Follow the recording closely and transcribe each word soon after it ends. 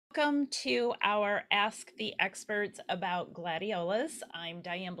Welcome to our Ask the Experts about Gladiolus. I'm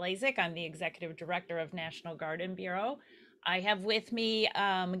Diane Blazek. I'm the Executive Director of National Garden Bureau. I have with me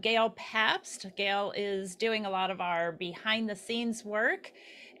Gail Pabst. Gail is doing a lot of our behind the scenes work,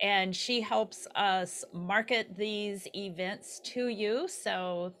 and she helps us market these events to you.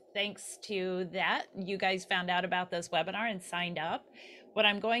 So thanks to that, you guys found out about this webinar and signed up. What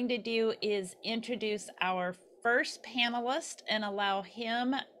I'm going to do is introduce our first panelist and allow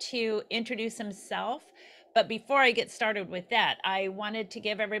him to introduce himself. But before I get started with that, I wanted to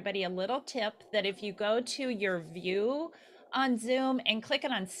give everybody a little tip that if you go to your view on Zoom and click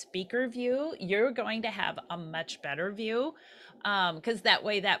it on speaker view, you're going to have a much better view because that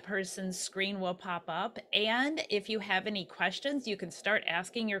way that person's screen will pop up. And if you have any questions, you can start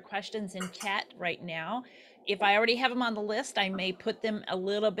asking your questions in chat right now. If I already have them on the list, I may put them a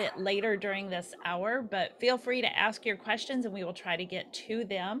little bit later during this hour, but feel free to ask your questions and we will try to get to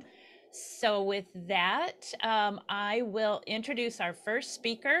them. So with that, I will introduce our first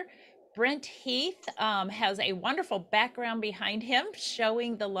speaker. Brent Heath has a wonderful background behind him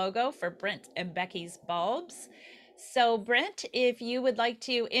showing the logo for Brent and Becky's bulbs. So Brent, if you would like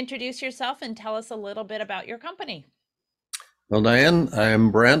to introduce yourself and tell us a little bit about your company. Well, Diane,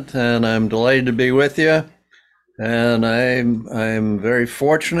 I'm Brent, and I'm delighted to be with you. And I'm very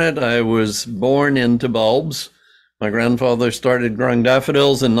fortunate. I was born into bulbs. My grandfather started growing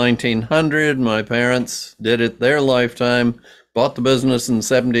daffodils in 1900. My parents did it their lifetime. Bought the business in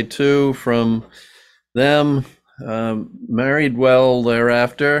 72 from them. Married well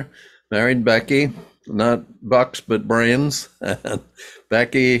thereafter. Married Becky, not bucks but brains.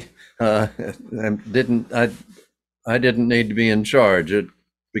 Becky didn't. I didn't need to be in charge. It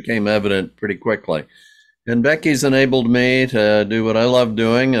became evident pretty quickly. And Becky's enabled me to do what I love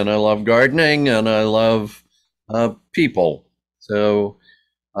doing, and I love gardening, and I love people. So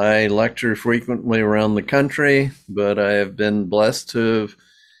I lecture frequently around the country, but I have been blessed to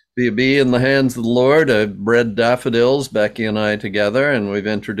be a bee in the hands of the Lord. I've bred daffodils, Becky and I together, and we've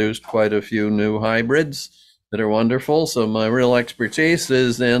introduced quite a few new hybrids that are wonderful. So my real expertise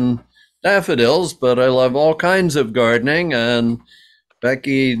is in daffodils, but I love all kinds of gardening, and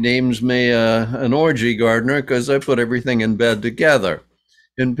Becky names me an orgy gardener because I put everything in bed together.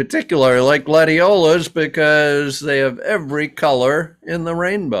 In particular, I like gladiolus because they have every color in the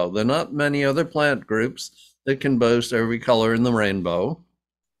rainbow. There are not many other plant groups that can boast every color in the rainbow.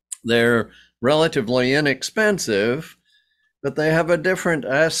 They're relatively inexpensive, but they have a different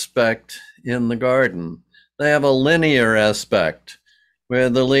aspect in the garden. They have a linear aspect where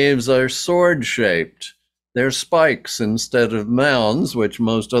the leaves are sword-shaped. They're spikes instead of mounds, which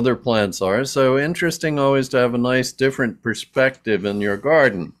most other plants are. So interesting always to have a nice different perspective in your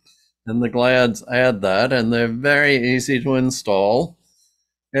garden. And the glads add that, and they're very easy to install.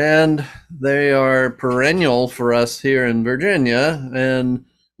 And they are perennial for us here in Virginia, and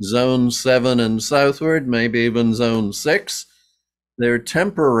zone 7 and southward, maybe even zone 6. They're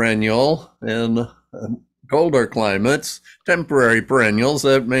temperennial in colder climates, temporary perennials.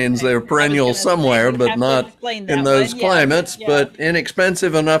 That means they're perennial somewhere, but not in those climates, but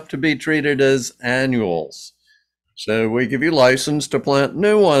inexpensive enough to be treated as annuals. So we give you license to plant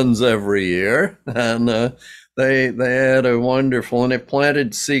new ones every year, and they add a wonderful, and it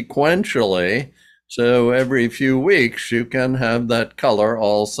planted sequentially. So every few weeks you can have that color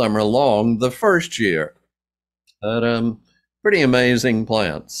all summer long the first year. But pretty amazing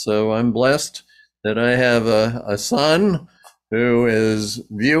plants. So I'm blessed that I have a son who is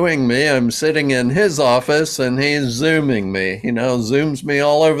viewing me. I'm sitting in his office and he's Zooming me. He now Zooms me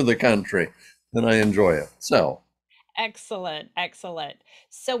all over the country, and I enjoy it. So excellent, excellent.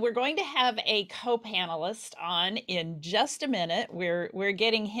 So we're going to have a co-panelist on in just a minute. We're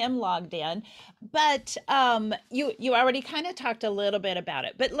getting him logged in, but you already kind of talked a little bit about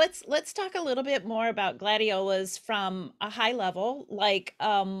it. But let's talk a little bit more about gladiolas from a high level. Like,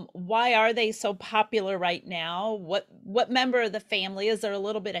 why are they so popular right now? What member of the family? Is there a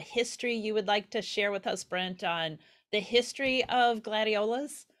little bit of history you would like to share with us, Brent, on the history of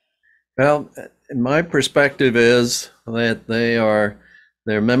gladiolas? well, my perspective is that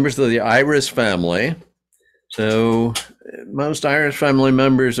they're members of the iris family. So most iris family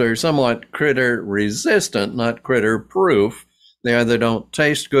members are somewhat critter resistant, not critter proof. They either don't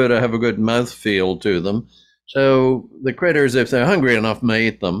taste good or have a good mouthfeel to them. So the critters, if they're hungry enough, may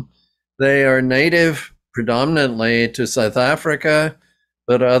eat them. They are native predominantly to South Africa,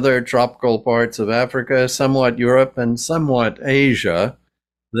 but other tropical parts of Africa, somewhat Europe, and somewhat Asia.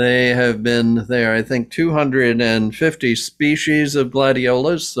 There are, I think, 250 species of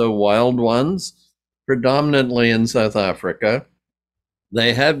gladiolus, so wild ones, predominantly in South Africa.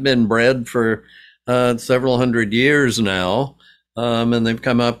 They have been bred for several hundred years now, and they've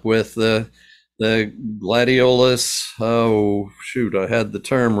come up with the Gladiolus. Oh shoot, I had the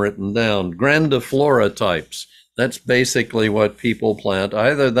term written down. Grandiflora types. That's basically what people plant.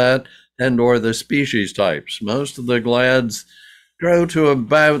 Either that and or the species types. Most of the glads grow to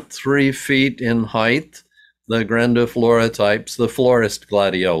about 3 feet in height. The grandiflora types, the florist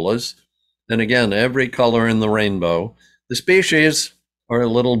gladiolas, and again, every color in the rainbow. The species are a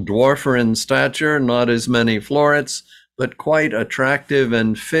little dwarfer in stature, not as many florets, but quite attractive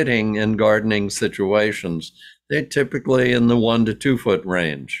and fitting in gardening situations. They're typically in the 1 to 2 foot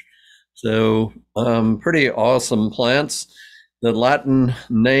range. So, pretty awesome plants. The Latin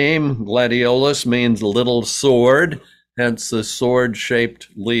name, gladiolus, means little sword, hence the sword shaped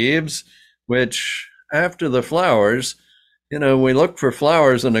leaves, which, after the flowers, we look for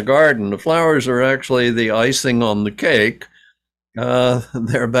flowers in a garden. The flowers are actually the icing on the cake.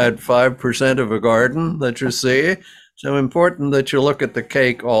 They're about 5% of a garden that you see. So important that you look at the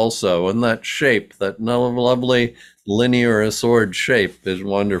cake also, and that shape, that lovely linear sword shape is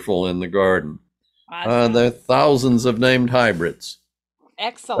wonderful in the garden. There Awesome. are thousands of named hybrids.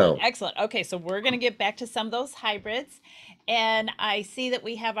 Excellent, Well, excellent. Okay, so we're going to get back to some of those hybrids. And I see that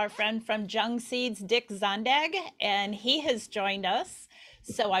we have our friend from Jung Seeds, Dick Zondag, and he has joined us.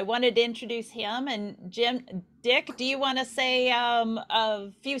 So I wanted to introduce him. And Dick, do you want to say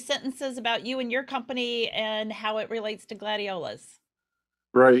a few sentences about you and your company and how it relates to gladiolas?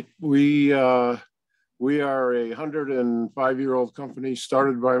 Right. We are a 105-year-old company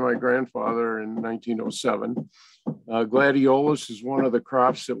started by my grandfather in 1907. Gladiolus is one of the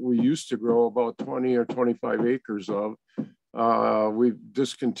crops that we used to grow about 20 or 25 acres of. We've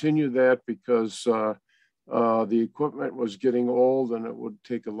discontinued that because the equipment was getting old and it would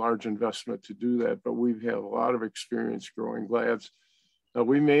take a large investment to do that, but we've had a lot of experience growing glads.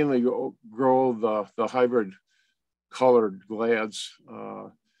 We mainly grow the hybrid colored glads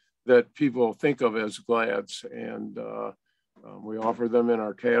that people think of as glads, and we offer them in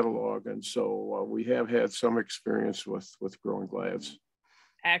our catalog. And so we have had some experience with growing glads.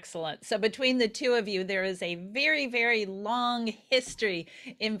 Excellent. So between the two of you, there is a very, very long history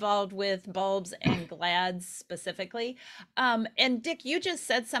involved with bulbs and glads specifically. And Dick, you just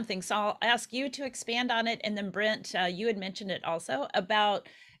said something, so I'll ask you to expand on it. And then Brent, you had mentioned it also about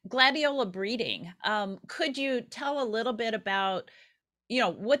gladiola breeding. Could you tell a little bit about,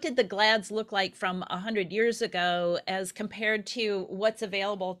 what did the glads look like from 100 years ago as compared to what's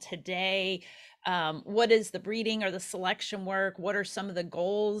available today? What is the breeding or the selection work? What are some of the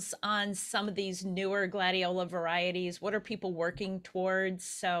goals on some of these newer gladiola varieties? What are people working towards?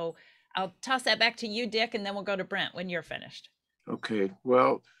 So I'll toss that back to you, Dick, and then we'll go to Brent when you're finished. Okay.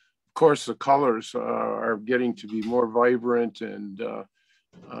 Well, of course, the colors are getting to be more vibrant, and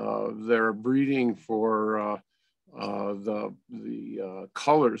they're breeding for the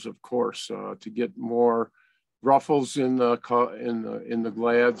colors, of course, to get more ruffles in the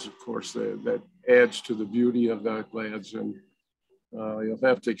glads. Of course, that adds to the beauty of the glads. And you'll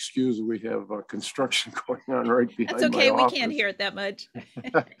have to excuse, we have construction going on right That's behind my okay. We can't office. hear it that much.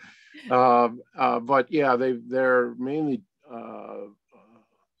 But yeah, they're mainly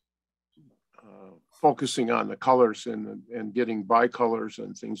focusing on the colors and getting bicolors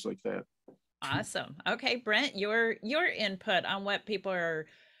and things like that. Awesome. Okay, Brent, your input on what people are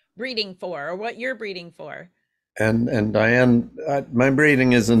breeding for or what you're breeding for. and Diane, my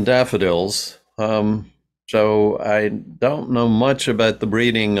breeding is in daffodils. So I don't know much about the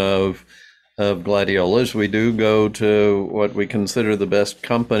breeding of gladiolas. We do go to what we consider the best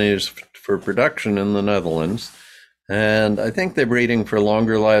companies for production in the Netherlands. And I think they're breeding for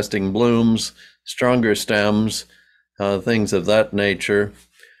longer lasting blooms, stronger stems, things of that nature.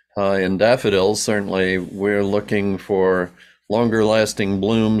 In daffodils, certainly we're looking for longer lasting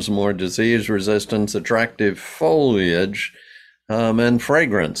blooms, more disease resistance, attractive foliage, and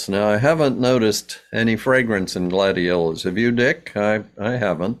fragrance. Now, I haven't noticed any fragrance in gladiolas. Have you, Dick? I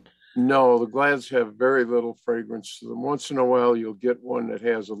haven't. No, the glads have very little fragrance to them. Once in a while, you'll get one that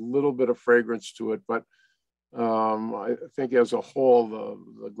has a little bit of fragrance to it, but I think as a whole,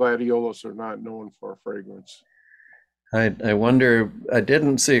 the gladiolas are not known for fragrance. I wonder, I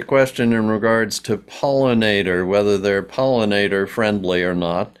didn't see a question in regards to pollinator, whether they're pollinator friendly or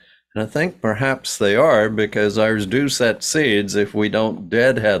not. And I think perhaps they are because ours do set seeds if we don't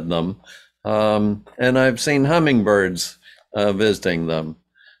deadhead them. And I've seen hummingbirds visiting them.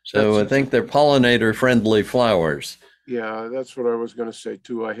 So I think they're pollinator friendly flowers. Yeah, that's what I was going to say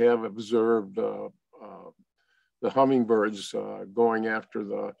too. I have observed the hummingbirds going after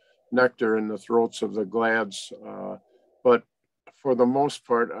the nectar in the throats of the glads. But for the most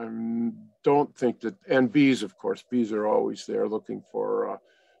part, I don't think that, and bees, of course, bees are always there looking for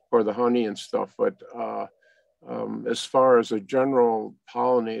the honey and stuff. But as far as a general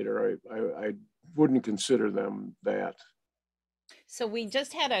pollinator, I wouldn't consider them that. So we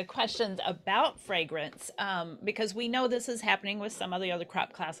just had a questions about fragrance because we know this is happening with some of the other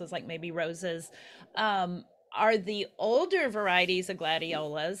crop classes, like maybe roses. Are the older varieties of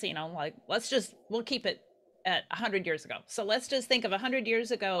gladiolas, you know, like we'll keep it at 100 years ago. So let's just think of 100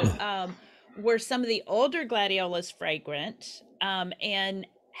 years ago. Were some of the older gladiolas fragrant, and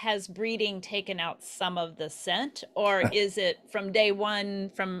has breeding taken out some of the scent, or is it from day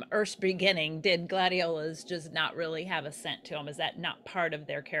one, from Earth's beginning, did gladiolas just not really have a scent to them? Is that not part of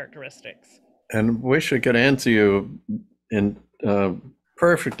their characteristics? And wish I could answer you in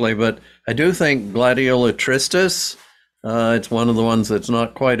perfectly, but I do think Gladiola tristis, it's one of the ones that's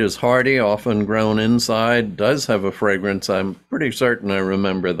not quite as hardy, often grown inside, does have a fragrance. I'm pretty certain I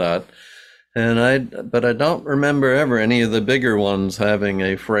remember that. But I don't remember ever any of the bigger ones having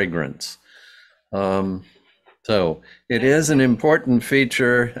a fragrance. So it is an important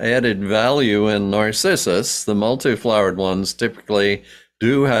feature, added value in Narcissus. The multi-flowered ones typically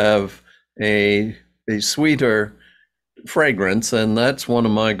do have a sweeter fragrance, and that's one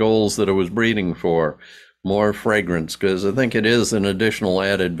of my goals that I was breeding for, more fragrance, because I think it is an additional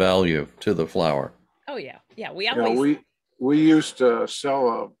added value to the flower. Oh yeah, yeah. We always we used to sell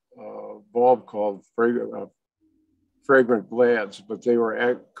a bulb called fragrant glads, but they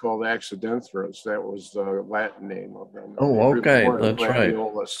were called accidenthras. That was the Latin name of them. Oh, okay, really that's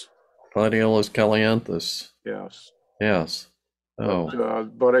Gladiolus. Right. Gladiolus calianthus. Yes. Yes. Oh.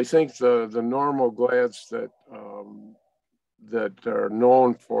 But I think the normal glads that are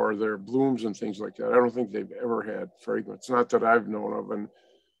known for their blooms and things like that, I don't think they've ever had fragrance. Not that I've known of. And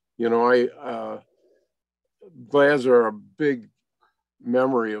you know, glads are a big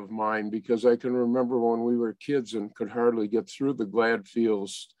memory of mine because I can remember when we were kids and could hardly get through the glad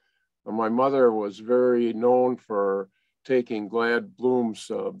fields. My mother was very known for taking glad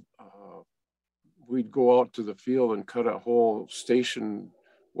blooms. We'd go out to the field and cut a whole station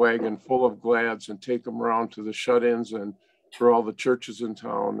wagon full of glads and take them around to the shut-ins and for all the churches in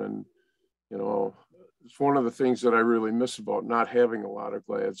town. And, you know, it's one of the things that I really miss about not having a lot of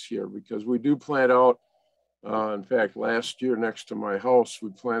glads here, because we do plant out. In fact, last year next to my house, we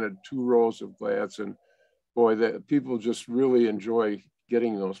planted 2 rows of glads, and boy, that people just really enjoy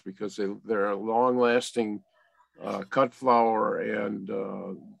getting those because they're a long-lasting cut flower, and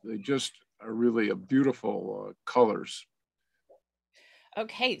they just are really a beautiful colors.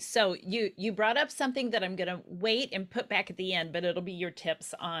 Okay, so you brought up something that I'm going to wait and put back at the end, but it'll be your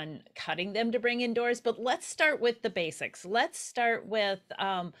tips on cutting them to bring indoors. But let's start with the basics. Let's start with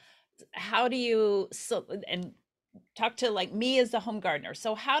how do you and talk to like me as the home gardener.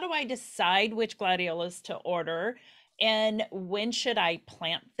 So how do I decide which gladiolas to order, and when should I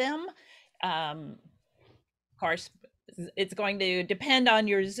plant them? Of course, it's going to depend on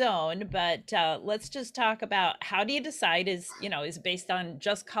your zone, but let's just talk about how do you decide, is it based on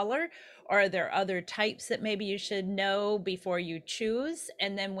just color, or are there other types that maybe you should know before you choose,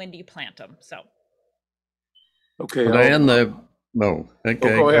 and then when do you plant them? So okay, go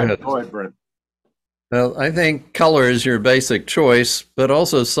ahead, Brent. Well, I think color is your basic choice, but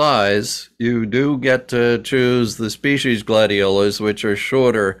also size. You do get to choose the species gladiolas, which are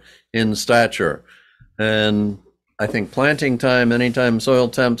shorter in stature. And I think planting time, anytime soil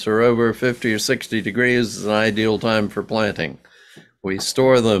temps are over 50 or 60 degrees, is an ideal time for planting. We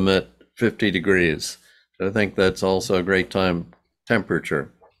store them at 50 degrees. So I think that's also a great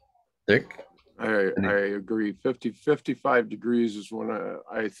temperature. Dick? I agree. 55 degrees is when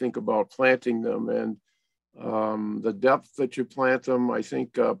I think about planting them, and the depth that you plant them, I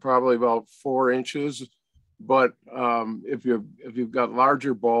think probably about 4 inches. But if you've got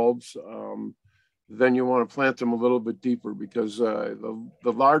larger bulbs, then you want to plant them a little bit deeper, because the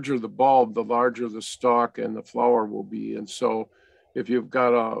larger the bulb, the larger the stalk and the flower will be. And so if you've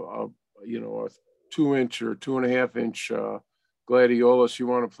got a 2-inch or 2.5-inch gladiolus, you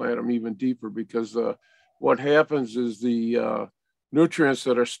want to plant them even deeper, because what happens is the nutrients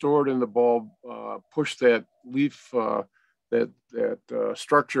that are stored in the bulb push that leaf, that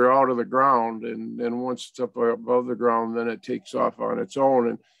structure out of the ground, and then once it's up above the ground, then it takes off on its own.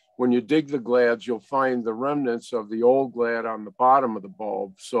 And when you dig the glads, you'll find the remnants of the old glad on the bottom of the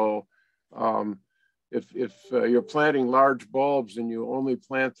bulb. So if you're planting large bulbs and you only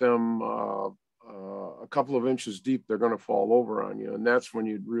plant them a couple of inches deep, they're going to fall over on you, and that's when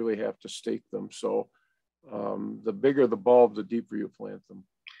you'd really have to stake them. So the bigger the bulb, the deeper you plant them.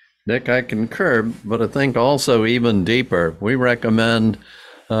 Dick, I concur, but I think also even deeper. We recommend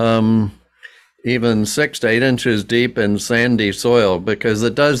even 6 to 8 inches deep in sandy soil because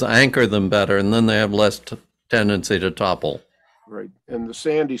it does anchor them better, and then they have less tendency to topple. Right. And the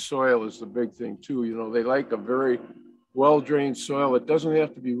sandy soil is the big thing too. You know, they like a very well-drained soil. It doesn't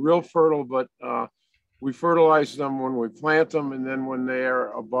have to be real fertile, but we fertilize them when we plant them. And then when they're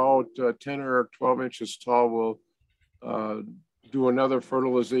about 10 or 12 inches tall, we'll do another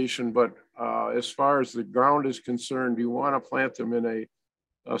fertilization. But as far as the ground is concerned, you want to plant them in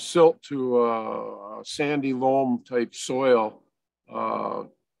a silt to sandy loam type soil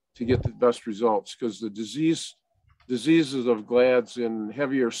to get the best results, because the diseases of glads in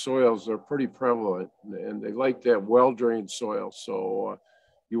heavier soils are pretty prevalent, and they like that well-drained soil. So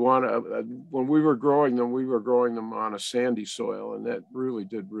you want to, when we were growing them on a sandy soil, and that really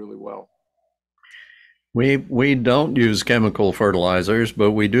did really well. We don't use chemical fertilizers,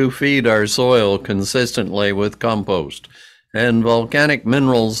 but we do feed our soil consistently with compost. And volcanic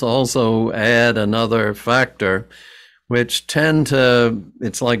minerals also add another factor, which tend to,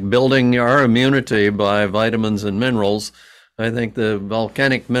 it's like building our immunity by vitamins and minerals. I think the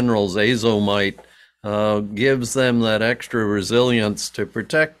volcanic minerals, azomite, gives them that extra resilience to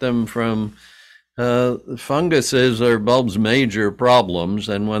protect them from funguses are bulbs' major problems,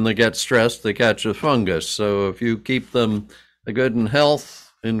 and when they get stressed, they catch a fungus. So if you keep them good in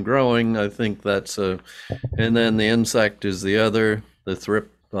health and growing, I think that's and then the insect is the other, the thrip.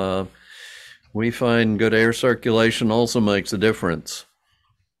 We find good air circulation also makes a difference.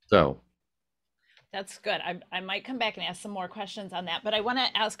 So. That's good. I might come back and ask some more questions on that, but I want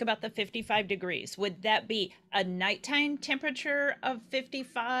to ask about the 55 degrees. Would that be a nighttime temperature of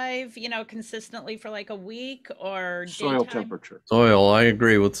 55, consistently for like a week, or soil daytime? temperature? Soil, I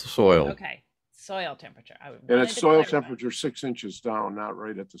agree with the soil. Okay, soil temperature. And it's soil temperature 6 inches down, not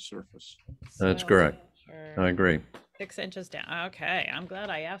right at the surface. That's correct. I agree. 6 inches down. Okay, I'm glad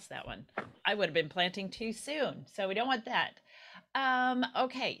I asked that one. I would have been planting too soon, so we don't want that.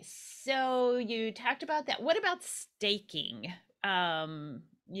 Okay, so you talked about that. What about staking?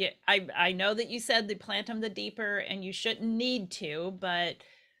 Yeah, I know that you said they plant them the deeper and you shouldn't need to, but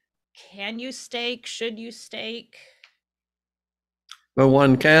can you stake? Should you stake? Well,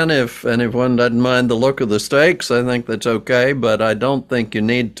 one can if one doesn't mind the look of the stakes. I think that's okay, but I don't think you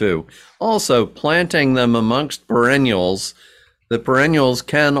need to. Also, planting them amongst perennials, the perennials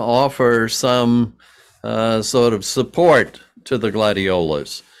can offer some sort of support to the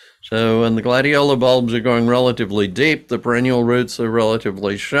gladiolus. So when the gladiola bulbs are going relatively deep, the perennial roots are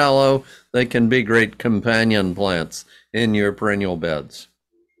relatively shallow. They can be great companion plants in your perennial beds.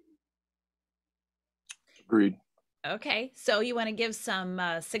 Agreed. Okay, so you want to give some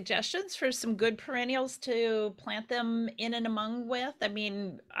suggestions for some good perennials to plant them in and among with? I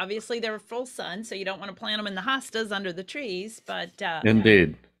mean, obviously they're full sun, so you don't want to plant them in the hostas under the trees, but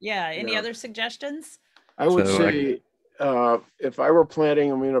indeed. Yeah, any other suggestions? I would say if I were planting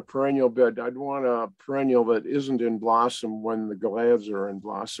them in a perennial bed, I'd want a perennial that isn't in blossom when the glads are in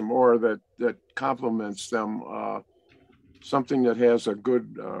blossom, or that complements them, something that has a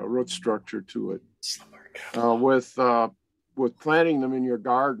good root structure to it. With planting them in your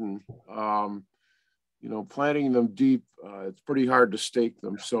garden, planting them deep, it's pretty hard to stake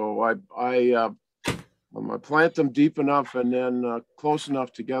them. So I plant them deep enough and then close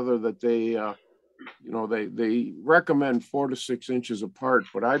enough together that they recommend 4 to 6 inches apart,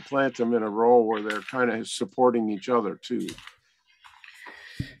 but I plant them in a row where they're kind of supporting each other too.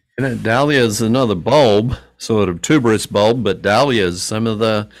 And dahlia is another bulb, sort of tuberous bulb, but dahlias, some of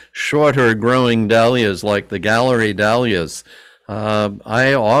the shorter growing dahlias like the gallery dahlias,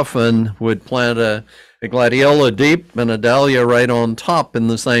 I often would plant a gladiola deep and a dahlia right on top in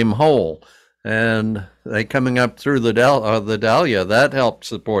the same hole. And they coming up through the dahlia, that helped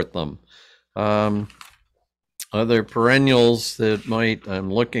support them. Other perennials that might,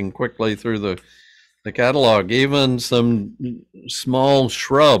 I'm looking quickly through the catalog, even some small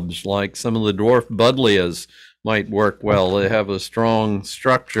shrubs like some of the dwarf budlias might work well. They have a strong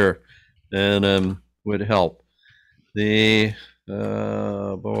structure and would help. The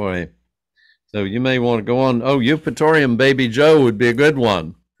boy, so you may want to go on. Oh, Eupatorium baby Joe would be a good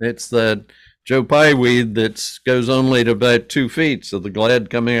one. It's that Joe Pye weed that goes only to about 2 feet, so the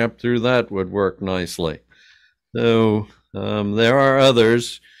glad coming up through that would work nicely. So there are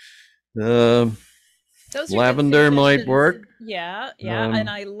others. Lavender might work. Yeah, and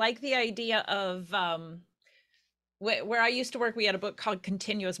I like the idea of where I used to work, we had a book called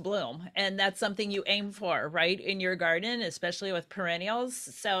Continuous Bloom, and that's something you aim for, right, in your garden, especially with perennials.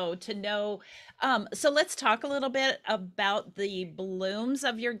 So to know, so let's talk a little bit about the blooms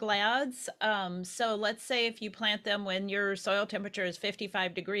of your glads. So let's say if you plant them when your soil temperature is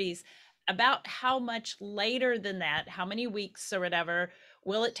 55 degrees, about how much later than that, how many weeks or whatever,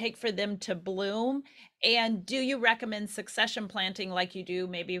 will it take for them to bloom? And do you recommend succession planting like you do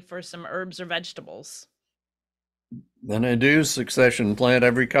maybe for some herbs or vegetables? Then I do succession plant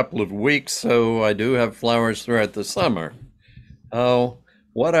every couple of weeks, so I do have flowers throughout the summer. Oh,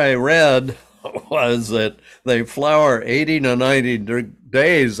 what I read was that they flower 80 to 90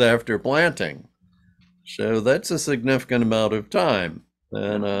 days after planting. So that's a significant amount of time.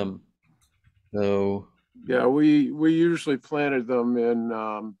 And so Yeah, we usually planted them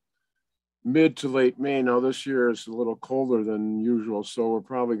in mid to late May. Now this year is a little colder than usual, so we're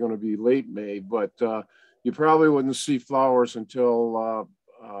probably going to be late May, but you probably wouldn't see flowers until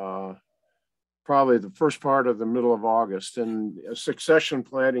probably the first part of the middle of August. And succession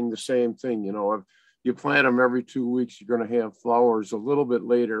planting, the same thing. You know, if you plant them every 2 weeks, you're going to have flowers a little bit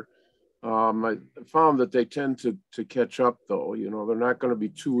later. I found that they tend to catch up, though. You know, they're not going to be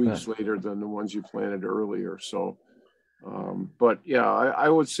 2 weeks later than the ones you planted earlier. So, but yeah, I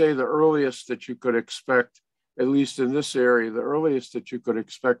would say the earliest that you could expect, at least in this area, the earliest that you could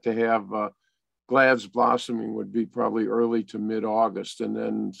expect to have glads blossoming would be probably early to mid-August, and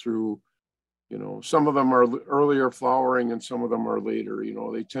then through, you know, some of them are earlier flowering and some of them are later. You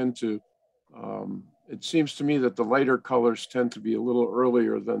know, they tend to, it seems to me that the lighter colors tend to be a little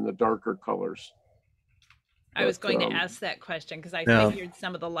earlier than the darker colors. I was But going to ask that question because I yeah, figured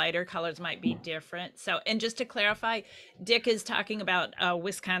some of the lighter colors might be different. So, and just to clarify, Dick is talking about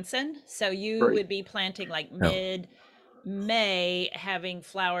Wisconsin. So you right. would be planting like yeah. mid May, having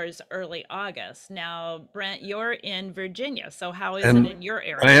flowers early August. Now, Brent, you're in Virginia. So how is it And in your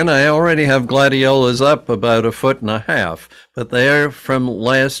area? and I already have gladiolas up about 1.5 feet, but they're from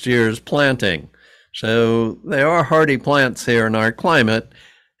last year's planting. So they are hardy plants here in our climate,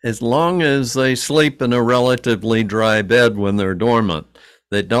 as long as they sleep in a relatively dry bed when they're dormant.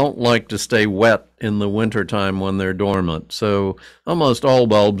 They don't like to stay wet in the wintertime when they're dormant. So almost all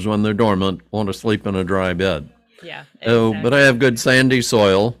bulbs, when they're dormant, want to sleep in a dry bed. Yeah, So, but I have exactly. good sandy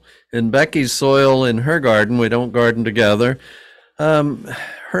soil. In Becky's soil in her garden, we don't garden together. Um,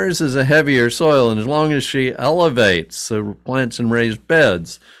 Hers is a heavier soil, and as long as she elevates the plants in raised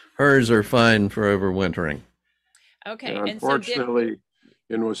beds, hers are fine for overwintering. Okay. Yeah, And so Dick, unfortunately,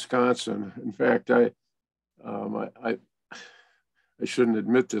 in Wisconsin, in fact, I shouldn't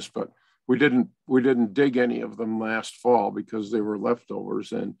admit this, but we didn't dig any of them last fall because they were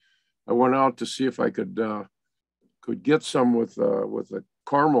leftovers, and I went out to see if I could get some with the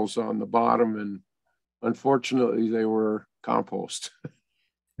caramels on the bottom, and unfortunately, they were compost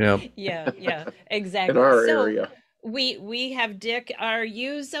Yeah. yeah, in exactly. our So area. we have Dick. Are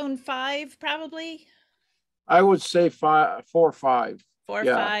you zone 5 probably? I would say 5, 4, 5. Four,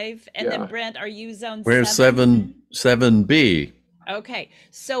 Yeah, 5, and then yeah. Brent, are you zone We're 7? 7B. Okay.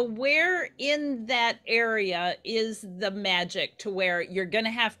 So where in that area is the magic to where you're going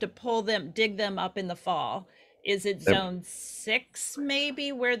to have to pull them, dig them up in the fall? Is it Yep. zone 6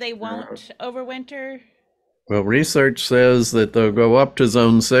 maybe where they Uh, won't overwinter? Well, research says that they'll go up to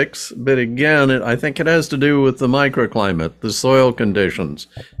zone 6, but again, I think it has to do with the microclimate, the soil conditions.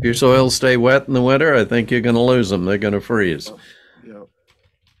 If your soils stay wet in the winter, I think you're going to lose them. They're going to freeze. yeah,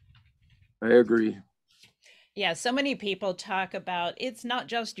 I agree. Yeah, so many people talk about it's not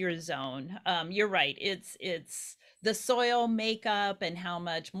just your zone. You're right. It's the soil makeup and how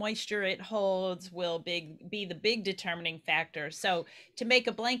much moisture it holds will be the big determining factor. So to make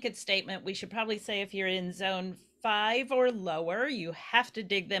a blanket statement, we should probably say if you're in zone 5 or lower, you have to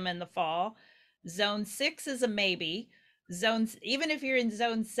dig them in the fall. Zone 6 is a maybe. Zones, even if you're in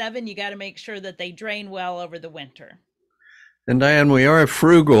zone 7, you got to make sure that they drain well over the winter. And Diane, we are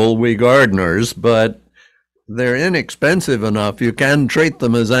frugal, we gardeners, but they're inexpensive enough. You can treat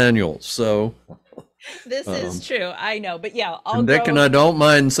them as annuals. So, This is um, true. I know, but yeah, I'll and Dick and grow. I don't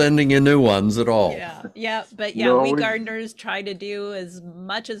mind sending you new ones at all. Yeah, yeah, but yeah, No, we we gardeners try to do as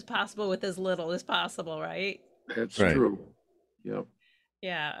much as possible with as little as possible, right? that's Right. true. Yep.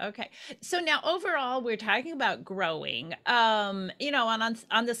 Yeah, okay. So now overall we're talking about growing. On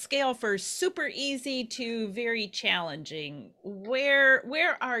the scale for super easy to very challenging.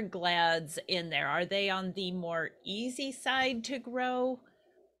 Where are glads in there? Are they on the more easy side to grow?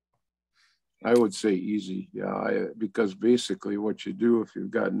 I would say easy. Yeah, because basically what you do if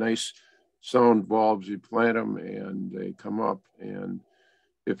you've got nice sound bulbs, you plant them and they come up, and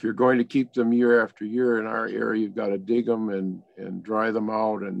if you're going to keep them year after year in our area, you've got to dig them and dry them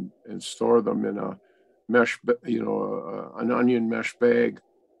out and store them in a mesh, an onion mesh bag.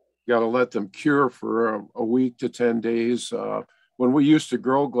 You got to let them cure for a week to 10 days. When we used to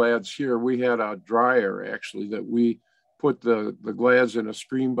grow glads here, we had a dryer actually that we put the glads in a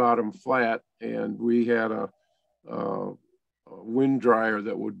screen bottom flat, and we had a wind dryer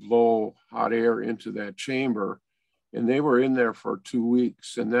that would blow hot air into that chamber, and they were in there for 2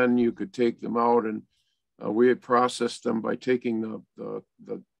 weeks, and then you could take them out, and we had processed them by taking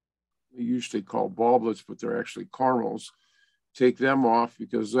the usually called bulblets, but they're actually caramels. Take them off,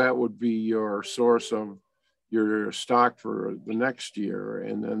 because that would be your source of your stock for the next year,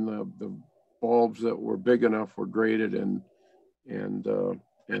 and then the bulbs that were big enough were graded and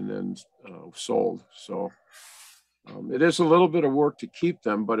then sold. So it is a little bit of work to keep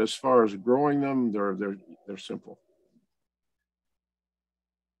them, but as far as growing them, they're simple.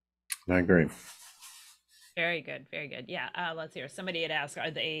 I agree. Very good, very good. Yeah, let's hear. Somebody had asked,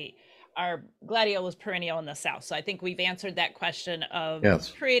 are Gladiolus perennial in the South? So I think we've answered that question of Yes.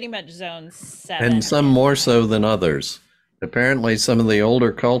 pretty much zone 7. And some more so than others. Apparently, some of the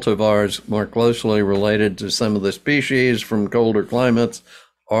older cultivars more closely related to some of the species from colder climates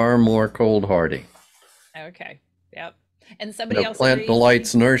are more cold hardy. Okay, yep. And somebody else Plant agrees?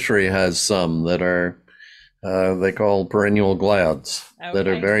 Delight's Nursery has some that are, they call perennial glads that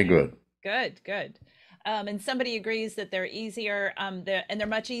are very good. Good, good. And somebody agrees that they're easier, and they're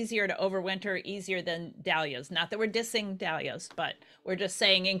much easier to overwinter, easier than dahlias. Not that we're dissing dahlias, but we're just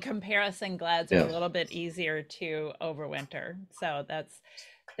saying in comparison, glads are a little bit easier to overwinter. So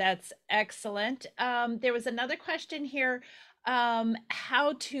that's excellent. There was another question here,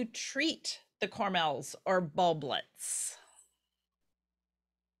 how to treat the cormels or bulblets.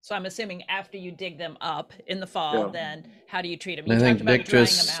 So I'm assuming after you dig them up in the fall, then how do you treat them? You I think Dick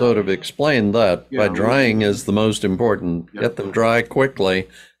just sort of explained that. By drying is the most important. Get them dry quickly,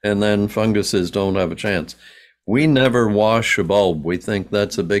 and then funguses don't have a chance. We never wash a bulb. We think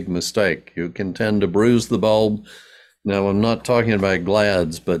that's a big mistake. You can tend to bruise the bulb. Now, I'm not talking about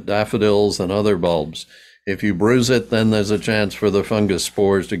glads, but daffodils and other bulbs. If you bruise it, then there's a chance for the fungus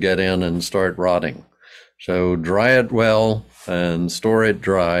spores to get in and start rotting. So dry it well and store it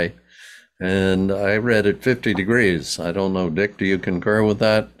dry. And I read at 50 degrees. I don't know, Dick, do you concur with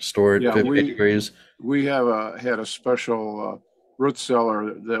that? Store it 50 degrees? We have had a special root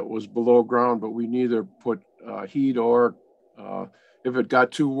cellar that was below ground, but we neither put heat or, if it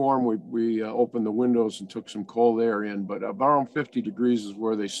got too warm, we opened the windows and took some cold air in. But around 50 degrees is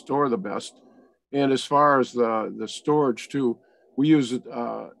where they store the best. And as far as the storage too, we use it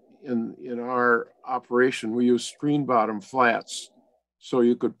in our operation, we use screen bottom flats. So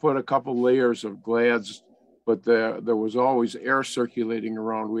you could put a couple layers of glads, but there was always air circulating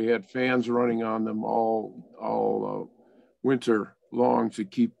around. We had fans running on them all winter long to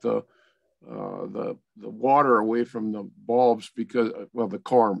keep the water away from the bulbs, because, well, the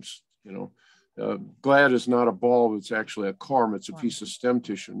corms, glad is not a bulb, it's actually a corm. It's a piece of stem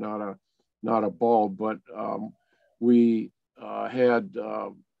tissue, not a bulb, but we had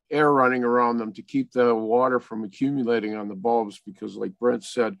air running around them to keep the water from accumulating on the bulbs, because like Brent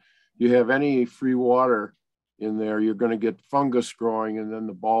said, you have any free water in there, you're going to get fungus growing, and then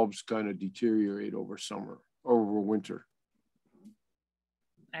the bulbs kind of deteriorate over winter.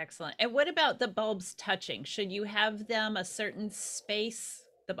 Excellent. And what about the bulbs touching? Should you have them a certain space,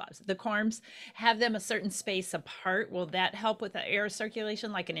 the corms, have them a certain space apart? Will that help with the air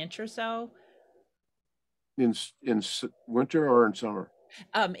circulation, like an inch or so? In winter or in summer?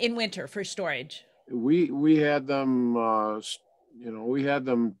 In winter for storage. We had them, we had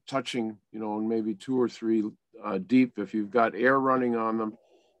them touching, maybe 2 or 3 deep. If you've got air running on them,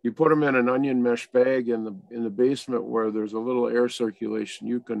 you put them in an onion mesh bag in the basement where there's a little air circulation.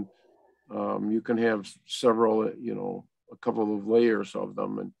 You can have several, a couple of layers of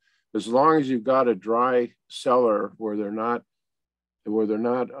them, and as long as you've got a dry cellar where they're not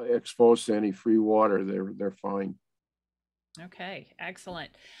exposed to any free water, they're fine. Okay, excellent.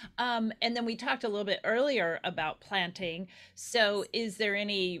 And then we talked a little bit earlier about planting. So is there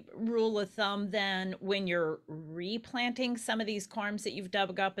any rule of thumb then when you're replanting some of these corms that you've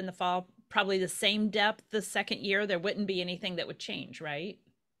dug up in the fall, probably the same depth the second year? There wouldn't be anything that would change, right?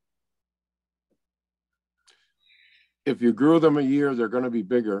 If you grew them a year, they're going to be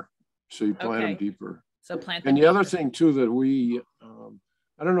bigger. So you plant them deeper. So plant them. And the other thing too that we,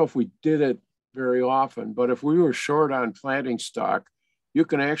 I don't know if we did it very often, but if we were short on planting stock, you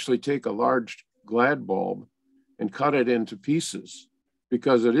can actually take a large glad bulb and cut it into pieces,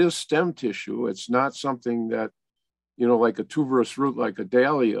 because it is stem tissue. It's not something that, like a tuberous root, like a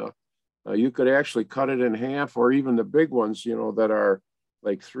dahlia, you could actually cut it in half, or even the big ones, that are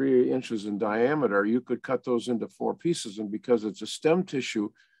like 3 inches in diameter, you could cut those into 4 pieces. And because it's a stem tissue,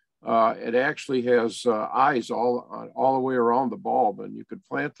 it actually has eyes all the way around the bulb, and you could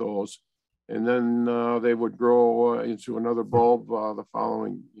plant those, and then they would grow into another bulb the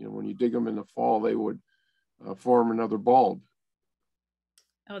following, when you dig them in the fall, they would form another bulb.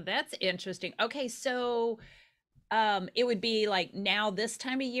 Oh, that's interesting. Okay, so it would be like now this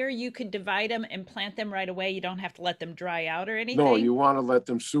time of year you could divide them and plant them right away. You don't have to let them dry out or No, anything. you want to let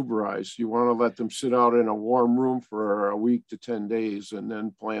them suberize. You want to let them sit out in a warm room for a week to 10 days and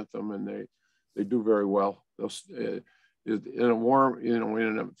then plant them, and they do very well. They'll in a warm,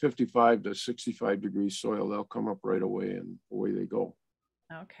 in a 55 to 65 degree soil, they'll come up right away, and away they go.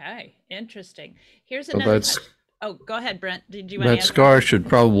 Okay, interesting. Here's So another that's question. Oh, go ahead, Brent. Did you want to that ask? scar should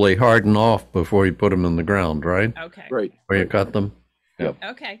probably harden off before you put them in the ground, right? Okay. Right. Where you cut them. Yep.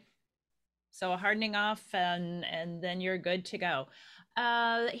 Okay. So hardening off, and then you're good to go.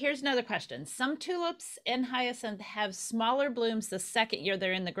 Here's another question. Some tulips and hyacinth have smaller blooms the second year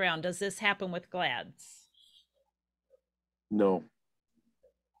they're in the ground. Does this happen with glads? No.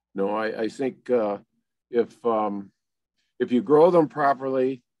 I think if you grow them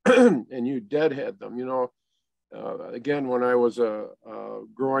properly and you deadhead them, again, when I was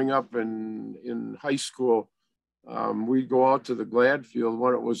growing up in high school, we'd go out to the glad field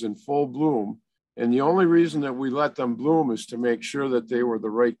when it was in full bloom. And the only reason that we let them bloom is to make sure that they were the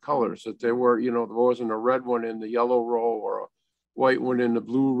right colors, that they were, there wasn't a red one in the yellow row or a white one in the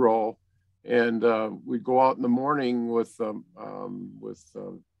blue row. And we'd go out in the morning with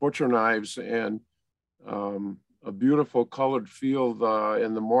butcher knives, and a beautiful colored field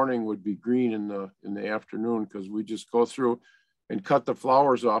in the morning would be green in the afternoon, because we just go through and cut the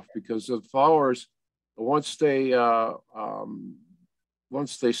flowers off, because the flowers, once they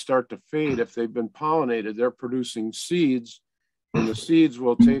start to fade, if they've been pollinated, they're producing seeds, and the seeds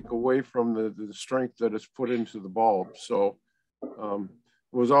will take away from the strength that is put into the bulb. So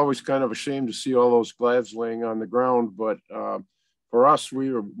it was always kind of a shame to see all those glads laying on the ground, but for us, we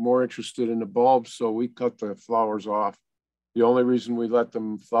were more interested in the bulbs, so we cut the flowers off. The only reason we let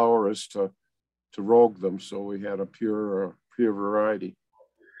them flower is to rogue them, so we had a pure variety.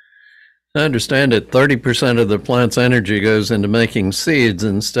 I understand it. 30% of the plant's energy goes into making seeds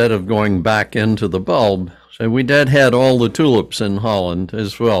instead of going back into the bulb. So we deadhead all the tulips in Holland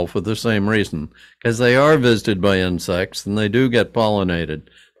as well for the same reason, because they are visited by insects and they do get pollinated.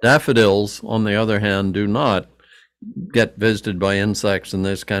 Daffodils, on the other hand, do not get visited by insects in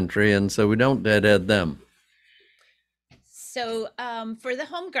this country, and so we don't deadhead them. So for the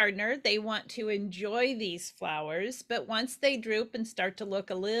home gardener, they want to enjoy these flowers, but once they droop and start to look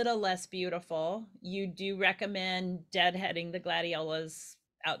a little less beautiful, you do recommend deadheading the gladiolas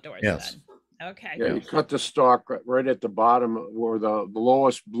outdoors. Yes. Then. Okay. Yeah, you cut the stalk right at the bottom where the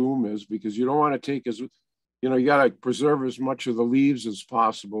lowest bloom is, because you don't want to take you got to preserve as much of the leaves as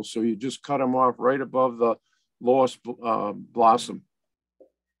possible. So you just cut them off right above the lowest blossom.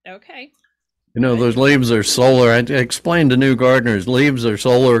 Okay. Those leaves are solar. I explained to new gardeners, leaves are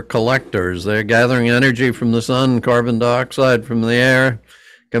solar collectors. They're gathering energy from the sun, carbon dioxide from the air,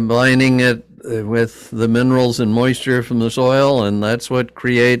 combining it with the minerals and moisture from the soil, and that's what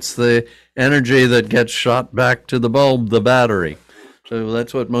creates the energy that gets shot back to the bulb, the battery. So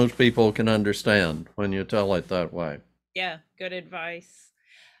that's what most people can understand when you tell it that way. Yeah, good advice.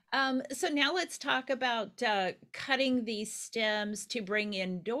 So now let's talk about cutting these stems to bring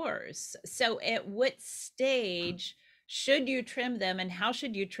indoors. So at what stage should you trim them, and how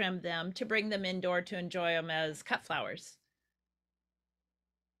should you trim them to bring them indoor to enjoy them as cut flowers?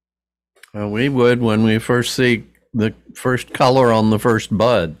 We would when we first see the first color on the first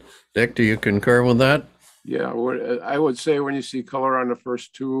bud. Dick, do you concur with that? Yeah, I would say when you see color on the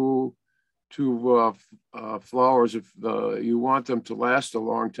first two flowers, if you want them to last a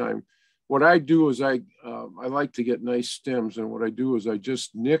long time, what I do is I like to get nice stems, and what I do is I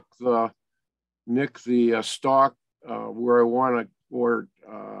just nick the stalk where I want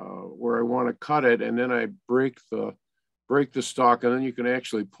to cut it, and then I break the stalk, and then you can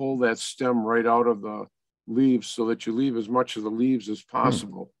actually pull that stem right out of the leaves, so that you leave as much of the leaves as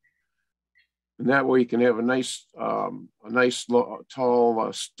possible. And that way you can have a nice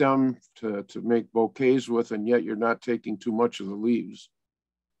tall stem to make bouquets with, and yet you're not taking too much of the leaves.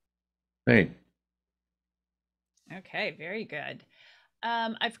 Hey. Okay, very good.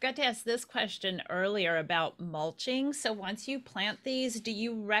 I forgot to ask this question earlier about mulching. So once you plant these, do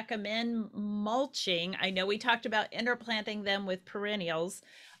you recommend mulching? I know we talked about interplanting them with perennials.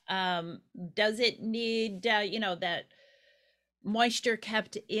 Does it need, that moisture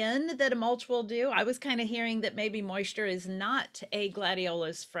kept in that a mulch will do? I was kind of hearing that maybe moisture is not a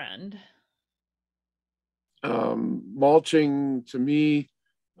gladiolus friend. Mulching to me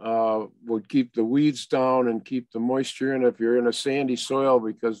would keep the weeds down and keep the moisture in if you're in a sandy soil,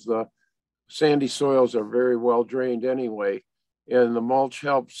 because the sandy soils are very well drained anyway, and the mulch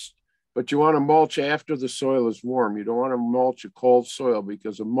helps. But you want to mulch after the soil is warm. You don't want to mulch a cold soil,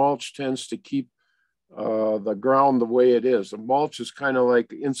 because a mulch tends to keep the ground the way it is. A mulch is kind of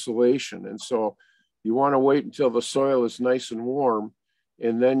like insulation, and so you want to wait until the soil is nice and warm,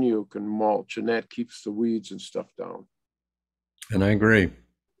 and then you can mulch, and that keeps the weeds and stuff down. And I agree.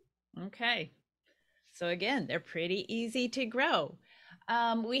 Okay. So again, they're pretty easy to grow.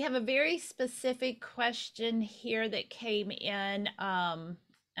 We have a very specific question here that came in, and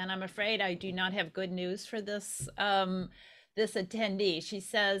I'm afraid I do not have good news for this attendee. She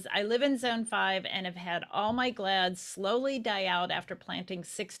says, I live in zone 5 and have had all my glads slowly die out after planting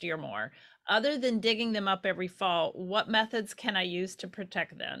 60 or more. Other than digging them up every fall, what methods can I use to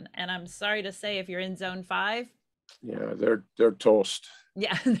protect them? And I'm sorry to say, if you're in zone 5, yeah, they're toast.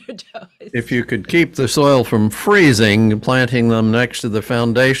 Yeah, they're toast. If you could keep the soil from freezing, planting them next to the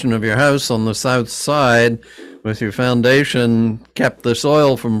foundation of your house on the south side, with your foundation kept the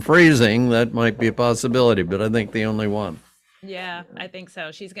soil from freezing, that might be a possibility, but I think the only one. Yeah, I think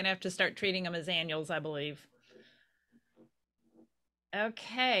so. She's going to have to start treating them as annuals, I believe.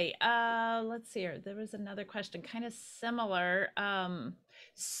 Okay, let's see here. There was another question kind of similar.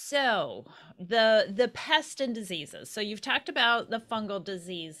 So the pest and diseases. So you've talked about the fungal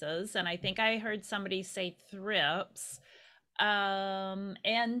diseases, and I think I heard somebody say thrips.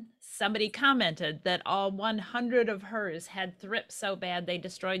 And somebody commented that all 100 of hers had thrips so bad they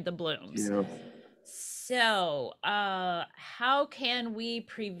destroyed the blooms. Yeah. So, how can we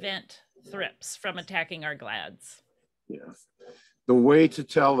prevent thrips from attacking our glads? Yeah. The way to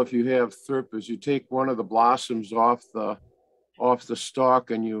tell if you have thrip is you take one of the blossoms off the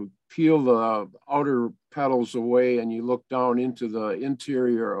stalk, and you peel the outer petals away, and you look down into the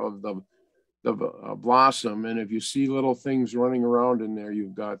interior of the blossom, and if you see little things running around in there,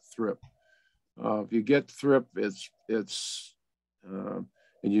 you've got thrip. If you get thrip,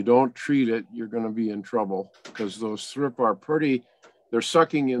 and you don't treat it, you're going to be in trouble, because those thrip are they're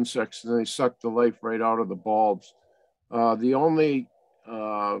sucking insects, and they suck the life right out of the bulbs. The only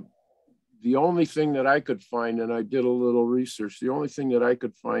thing that I could find, and I did a little research, the only thing that I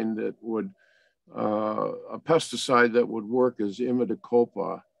could find that would, a pesticide that would work is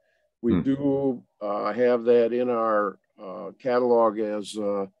imidacopa. We do have that in our catalog as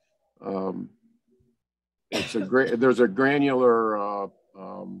there's a granular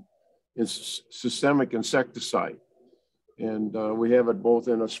systemic insecticide, and we have it both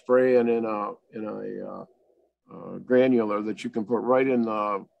in a spray and in a granular that you can put right in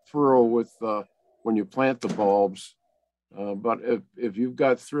the furrow with when you plant the bulbs. But if you've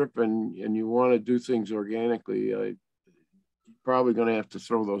got thrip and you want to do things organically, you're probably going to have to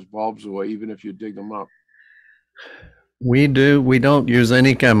throw those bulbs away, even if you dig them up. We don't use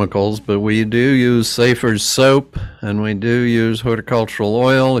any chemicals, but we do use Safer's soap, and we do use horticultural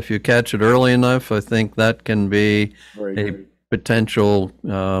oil. If you catch it early enough, I think that can be a potential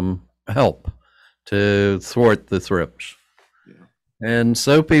help to thwart the thrips. Yeah. And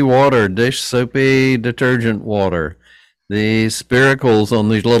soapy water, dish soapy detergent water. The spiracles on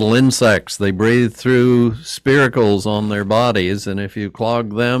these little insects, they breathe through spiracles on their bodies, and if you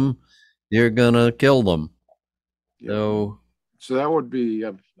clog them, you're going to kill them. Yeah. So that would be,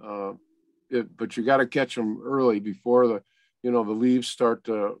 but you got to catch them early before the leaves start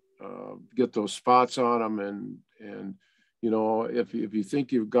to get those spots on them, and if you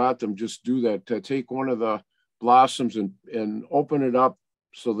think you've got them, just do that. Take one of the blossoms and open it up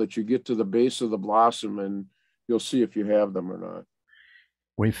so that you get to the base of the blossom, and you'll see if you have them or not.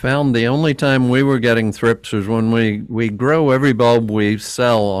 We found the only time we were getting thrips was when we grow every bulb we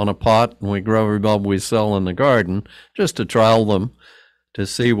sell on a pot, and we grow every bulb we sell in the garden just to trial them to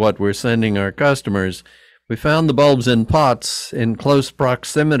see what we're sending our customers. We found the bulbs in pots in close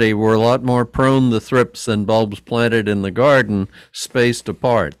proximity were a lot more prone to thrips than bulbs planted in the garden spaced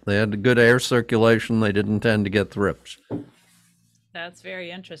apart. They had good air circulation. They didn't tend to get thrips. That's very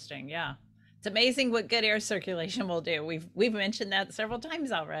interesting. Yeah. It's amazing what good air circulation will do. We've mentioned that several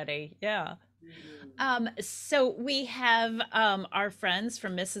times already. Yeah. So we have our friends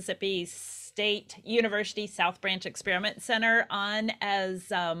from Mississippi State University South Branch Experiment Center on as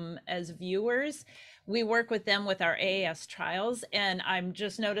viewers. We work with them with our AAS trials, and I'm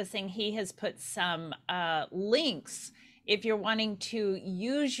just noticing he has put some links if you're wanting to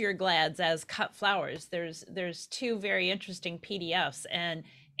use your glads as cut flowers, there's two very interesting PDFs. And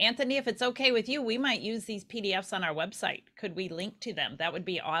Anthony, if it's okay with you, we might use these PDFs on our website. Could we link to them? That would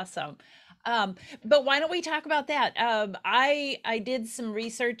be awesome. But why don't we talk about that? I did some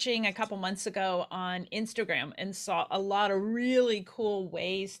researching a couple months ago on Instagram and saw a lot of really cool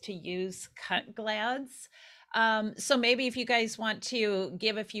ways to use cut glads. So maybe if you guys want to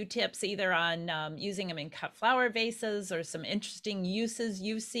give a few tips either on using them in cut flower vases or some interesting uses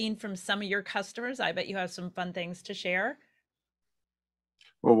you've seen from some of your customers, I bet you have some fun things to share.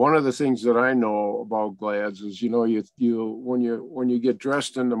 Well, one of the things that I know about glads is, when you get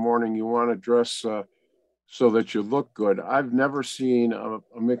dressed in the morning, you want to dress so that you look good. I've never seen a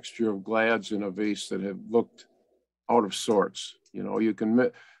mixture of glads in a vase that have looked out of sorts.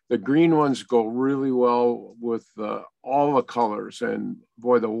 The green ones go really well with all the colors, and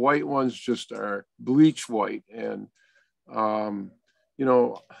boy, the white ones just are bleach white. And you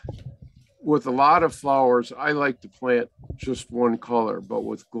know, with a lot of flowers, I like to plant just one color, but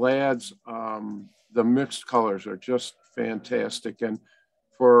with glads, the mixed colors are just fantastic. And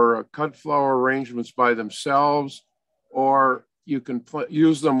for cut flower arrangements by themselves, or you can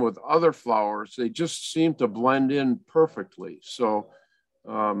use them with other flowers, they just seem to blend in perfectly. So,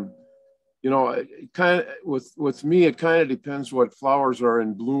 it kind of with me, it kind of depends what flowers are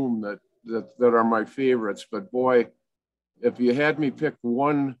in bloom that are my favorites. But boy, if you had me pick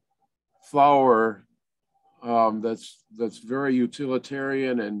one flower that's very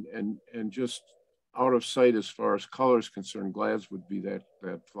utilitarian and just out of sight as far as color is concerned, glads would be that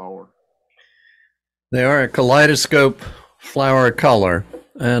flower. They are a kaleidoscope flower color,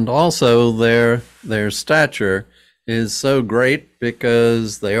 and also their stature is so great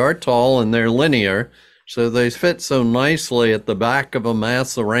because they are tall and they're linear, so they fit so nicely at the back of a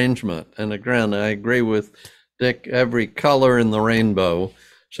mass arrangement. And again, I agree with Dick, every color in the rainbow.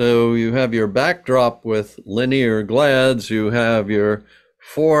 So you have your backdrop with linear glads, you have your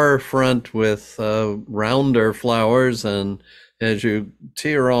forefront with rounder flowers, and as you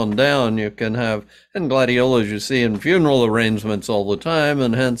tear on down, you can have, and gladiolas you see in funeral arrangements all the time,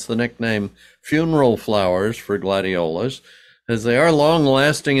 and hence the nickname funeral flowers for gladiolas, as they are long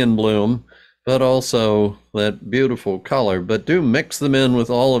lasting in bloom, but also that beautiful color. But do mix them in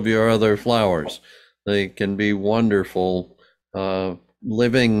with all of your other flowers. They can be wonderful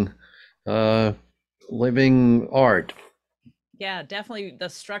living art. Yeah, definitely the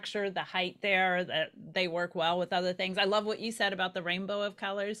structure, the height there, that they work well with other things. I love what you said about the rainbow of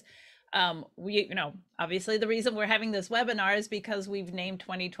colors. Obviously the reason we're having this webinar is because we've named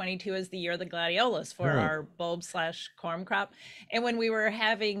 2022 as the year of the gladiolus for our bulb / corm crop. And when we were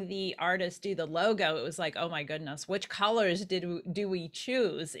having the artist do the logo, it was like, oh my goodness, which colors do we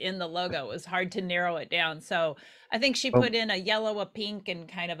choose in the logo? It was hard to narrow it down. So I think she put in a yellow, a pink,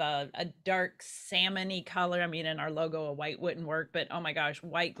 and kind of a dark salmon-y color. I mean, in our logo, a white wouldn't work, but oh my gosh,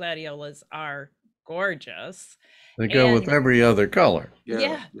 white gladiolas are gorgeous. They go with every other color.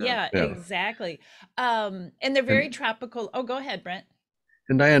 Yeah, exactly. And they're very tropical. Oh, go ahead, Brent.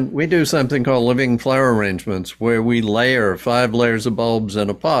 And Diane, we do something called living flower arrangements, where we layer 5 layers of bulbs in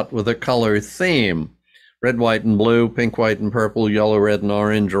a pot with a color theme. Red, white, and blue, pink, white, and purple, yellow, red, and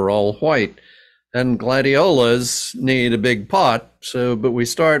orange are all white. And gladiolas need a big pot, but we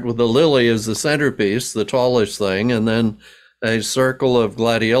start with the lily as the centerpiece, the tallest thing, and then a circle of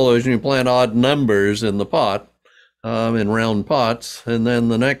gladiolas, and you plant odd numbers in the pot, in round pots. And then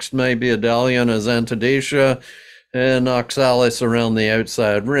the next may be a dahlia and a xanthodecia and oxalis around the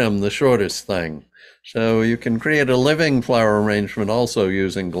outside rim, the shortest thing. So you can create a living flower arrangement also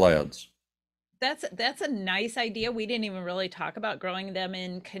using glads. That's a nice idea. We didn't even really talk about growing them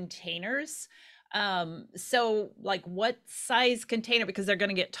in containers. So like what size container, because they're going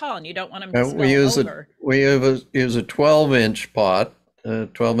to get tall and you don't want them to spill over. We use a 12-inch pot,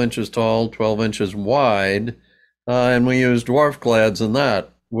 12 inches tall, 12 inches wide, and we use dwarf glads in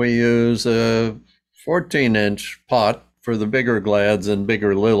that. We use a 14-inch pot for the bigger glads and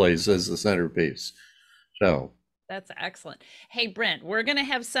bigger lilies as the centerpiece. So that's excellent. Hey, Brent, we're going to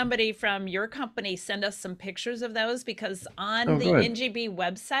have somebody from your company send us some pictures of those, because on the NGB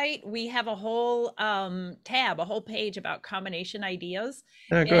website, we have a whole tab, a whole page about combination ideas.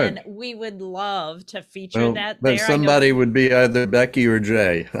 And we would love to feature that there. Somebody would be either Becky or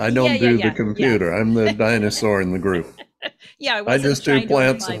Jay. I don't do the computer. I'm the dinosaur in the group. I just do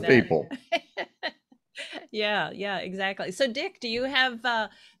plants and people. Yeah, exactly. So Dick, do you have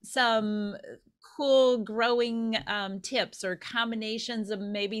some cool growing tips or combinations of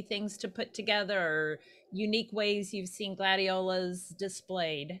maybe things to put together, or unique ways you've seen gladiolas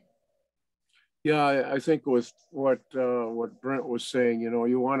displayed? Yeah, I think with what Brent was saying,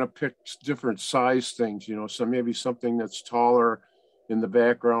 you want to pick different size things, so maybe something that's taller in the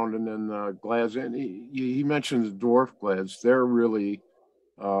background, and then the glads. And he mentioned the dwarf glads. They're really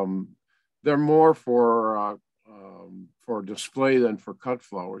um, they're more for display than for cut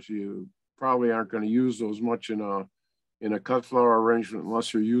flowers. You probably aren't going to use those much in a cut flower arrangement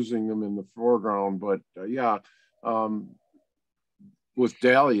unless you're using them in the foreground. But yeah, um, with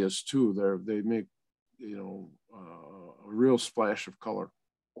dahlias too, they make a real splash of color.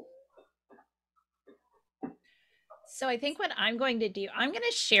 So I think what I'm going to do, I'm going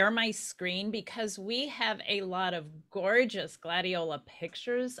to share my screen because we have a lot of gorgeous gladiola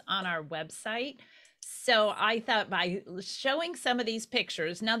pictures on our website. So I thought by showing some of these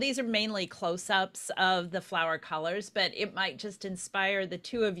pictures, now these are mainly close-ups of the flower colors, but it might just inspire the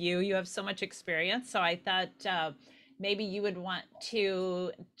two of you. You have so much experience. So I thought maybe you would want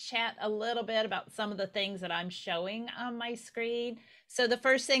to chat a little bit about some of the things that I'm showing on my screen. So the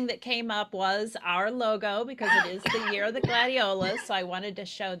first thing that came up was our logo because it is the year of the gladiolus. So I wanted to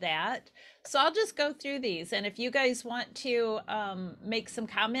show that. So I'll just go through these. And if you guys want to make some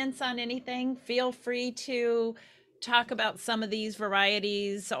comments on anything, feel free to talk about some of these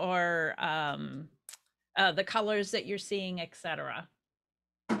varieties or the colors that you're seeing, etc.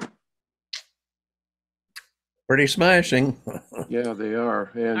 Pretty smashing. Yeah, they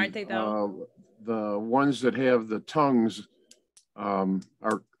are. And aren't they though? The ones that have the tongues are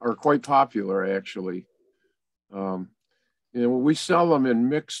quite popular, actually. We sell them in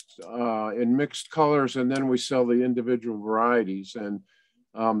mixed colors, and then we sell the individual varieties. And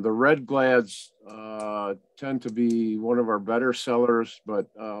the red glads tend to be one of our better sellers, but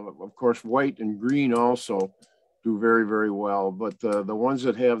of course, white and green also do very, very well. But the ones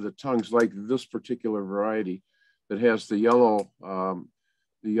that have the tongues, like this particular variety, that has the yellow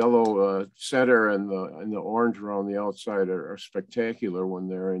center and the orange around the outside are spectacular when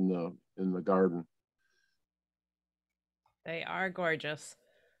they're in the garden. They are gorgeous.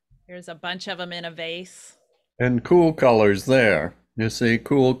 Here's a bunch of them in a vase. And cool colors there. You see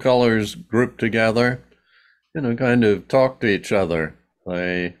cool colors grouped together, kind of talk to each other.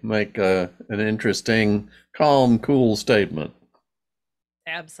 They make an interesting, calm, cool statement.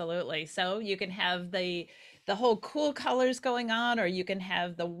 Absolutely. So you can have the whole cool colors going on, or you can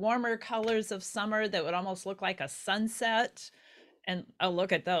have the warmer colors of summer that would almost look like a sunset. And oh,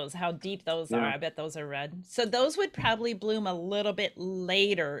 look at those, how deep those are. Yeah. I bet those are red. So those would probably bloom a little bit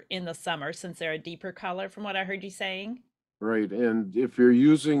later in the summer since they're a deeper color from what I heard you saying. Right. And if you're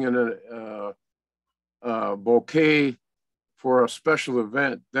using a bouquet for a special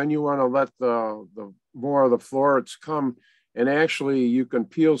event, then you want to let the more of the florets come. And actually, you can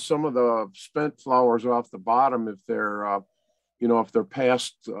peel some of the spent flowers off the bottom if they're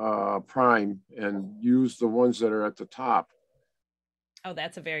past prime, and use the ones that are at the top. Oh,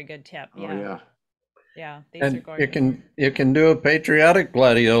 that's a very good tip. Oh, Yeah. yeah. Yeah. These And are gorgeous. you can do a patriotic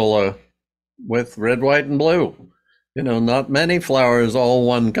gladiola with red, white, and blue. Not many flowers all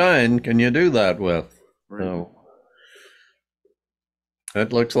one kind can you do that with. Right. So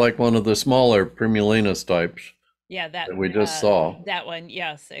that looks like one of the smaller Primulinus types. Yeah, that we just saw. That one,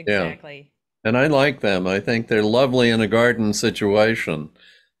 yes, exactly. Yeah. And I like them. I think they're lovely in a garden situation.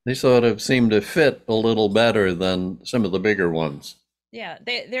 They sort of seem to fit a little better than some of the bigger ones. Yeah,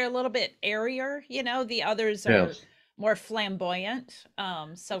 they're a little bit airier, the others are Yes. more flamboyant.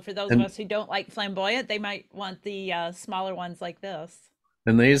 So for those of us who don't like flamboyant, they might want the smaller ones like this.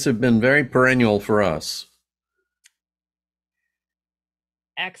 And these have been very perennial for us.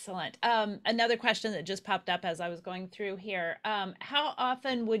 Excellent. Another question that just popped up as I was going through here. How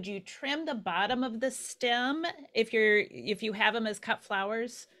often would you trim the bottom of the stem if you have them as cut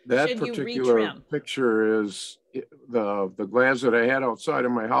flowers? That Should you particular retrim? picture is the glads that I had outside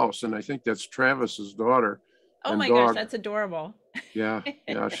of my house, and I think that's Travis's daughter. Oh and my dog. gosh, that's adorable. Yeah,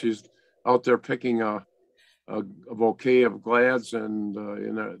 she's out there picking a bouquet of glads, and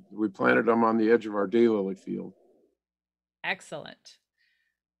we planted them on the edge of our daylily field. Excellent.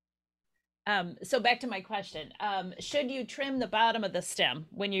 So back to my question. Should you trim the bottom of the stem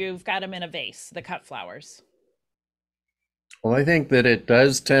when you've got them in a vase, the cut flowers? Well, I think that it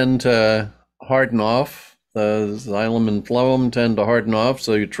does tend to harden off. The xylem and phloem tend to harden off,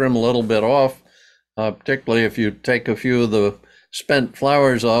 so you trim a little bit off, particularly if you take a few of the spent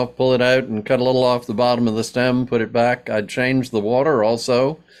flowers off, pull it out and cut a little off the bottom of the stem, put it back. I'd change the water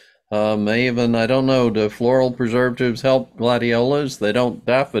also. I don't know, do floral preservatives help gladiolas? They don't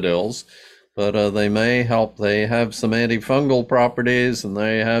daffodils, but they may help. They have some antifungal properties, and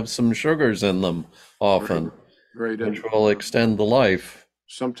they have some sugars in them often, Right. which will extend the life.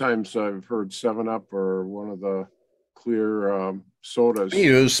 sometimes I've heard 7-Up or one of the clear sodas We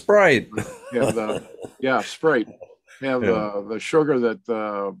use Sprite. have the, yeah, Sprite, have Yeah. the sugar that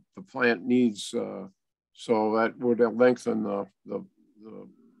the plant needs. So that would lengthen the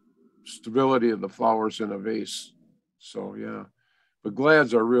stability of the flowers in a vase. So yeah, but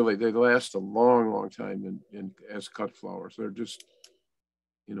glads are really, they last a long, long time in as cut flowers. They're just,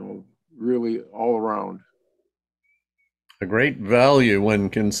 you know, really all around. A great value when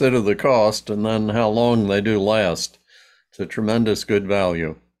consider the cost and then how long they do last. It's a tremendous good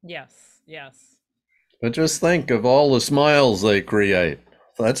value. Yes, yes. But just think of all the smiles they create.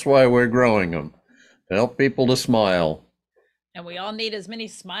 That's why we're growing them, to help people to smile. And we all need as many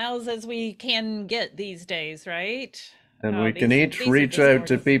smiles as we can get these days, right? And Oh, we can each these are reach just out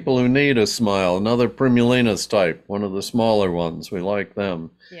to gorgeous. people who need a smile. Another Primulinus type, one of the smaller ones. We like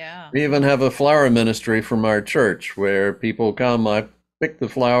them. Yeah. We even have a flower ministry from our church where people come. I pick the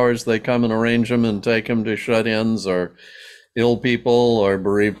flowers, they come and arrange them and take them to shut-ins or ill people or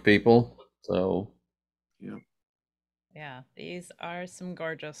bereaved people. So, Yeah. Yeah, these are some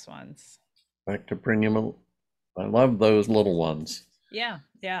gorgeous ones. back to Primula. I love those little ones. Yeah,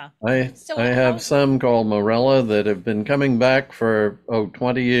 yeah. I So I how, have some called Morella that have been coming back for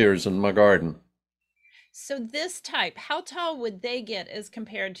 20 years in my garden. so this type, how tall would they get as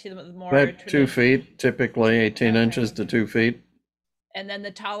compared to the more About 2 traditional? feet, typically 18 Okay. inches to 2 feet. And then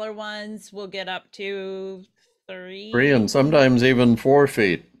the taller ones will get up to 3 and sometimes even 4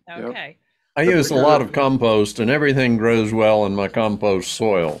 feet. Yep. Okay. I The use a bigger lot the- of compost and everything grows well in my compost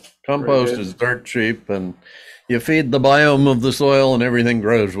soil. Compost Right. is dirt cheap and you feed the biome of the soil and everything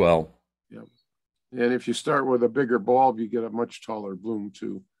grows well. Yep. And if you start with a bigger bulb, you get a much taller bloom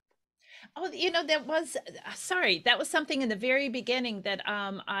too. Oh, that was sorry, that was something in the very beginning that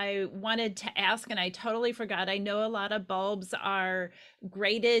I wanted to ask and I totally forgot. I know a lot of bulbs are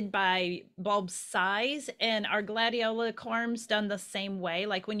graded by bulb size, and are gladiola corms done the same way?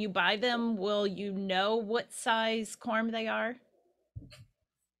 Like when you buy them, will you know what size corm they are?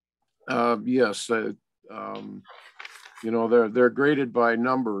 Yes, you know, they're graded by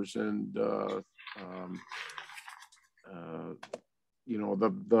numbers, and you know,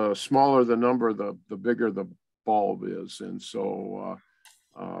 the smaller the number, the bigger the bulb is. And so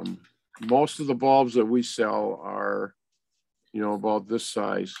most of the bulbs that we sell are, you know, about this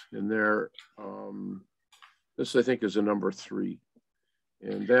size, and they're this I think is a number 3,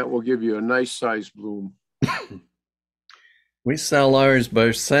 and that will give you a nice size bloom. We sell ours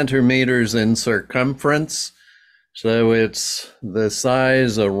by centimeters in circumference. So it's the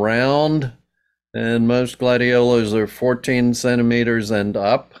size around, and most gladiolas are 14 centimeters and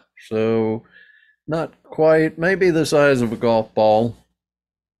up. So not quite, maybe the size of a golf ball.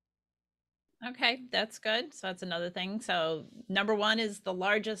 Okay, that's good. So that's another thing. So number one is the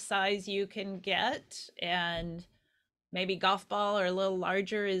largest size you can get, and maybe golf ball or a little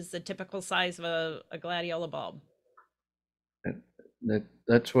larger is the typical size of a gladiola bulb.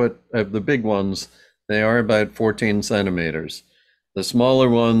 That's what, of the big ones, they are about 14 centimeters. The smaller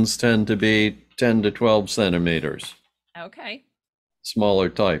ones tend to be 10 to 12 centimeters, Okay, smaller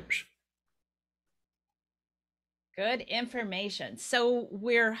types. good information. So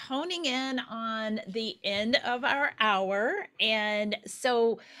we're honing in on the end of our hour. And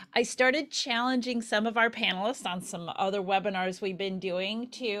so I started challenging some of our panelists on some other webinars we've been doing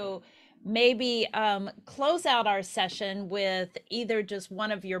to maybe close out our session with either just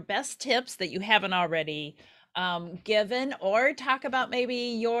one of your best tips that you haven't already given, or talk about maybe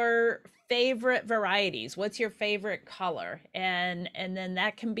your favorite varieties. What's your favorite color? And then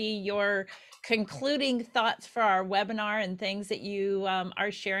that can be your concluding thoughts for our webinar and things that you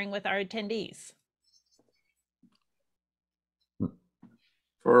are sharing with our attendees.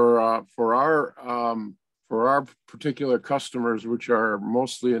 For our particular customers, which are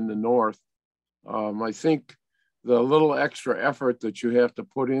mostly in the north, I think the little extra effort that you have to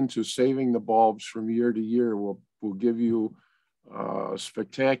put into saving the bulbs from year to year will give you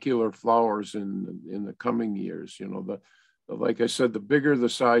spectacular flowers in the coming years. You know, like I said, the bigger the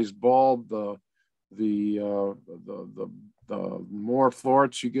size bulb, the more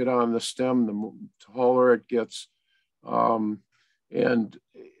florets you get on the stem, the taller it gets. And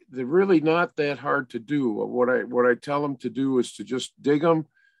they're really not that hard to do. What I tell them to do is to just dig them,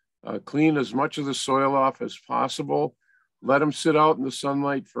 clean as much of the soil off as possible, let them sit out in the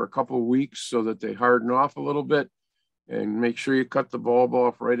sunlight for a couple of weeks so that they harden off a little bit, and make sure you cut the bulb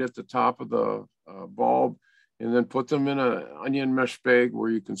off right at the top of the bulb, and then put them in an onion mesh bag where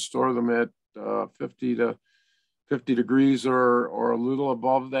you can store them at 50 degrees or a little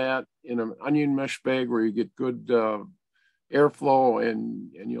above that, in an onion mesh bag where you get good airflow,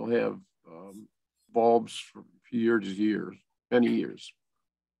 and you'll have bulbs for years, many years.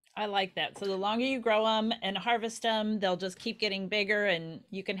 I like that. So the longer you grow them and harvest them, they'll just keep getting bigger, and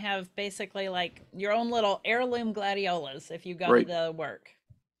you can have basically like your own little heirloom gladiolas if you go to the work.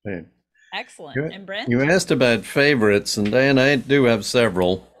 Right. Excellent. And Brent? You asked about favorites, and Diane, I do have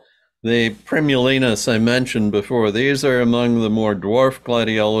several. The Primulinus I mentioned before, these are among the more dwarf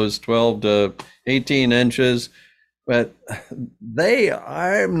gladiolas, 12 to 18 inches. But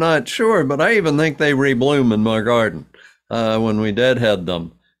I'm not sure, but I even think they rebloom in my garden when we deadhead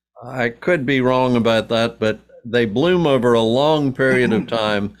them. I could be wrong about that, but they bloom over a long period of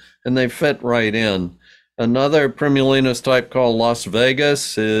time and they fit right in. Another Primulinus type called Las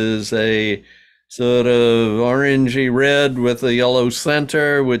Vegas is a sort of orangey red with a yellow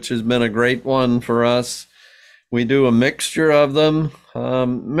center, which has been a great one for us. We do a mixture of them.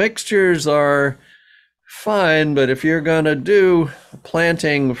 Mixtures are fine, but if you're going to do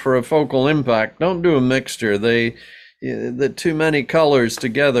planting for a focal impact, don't do a mixture. The too many colors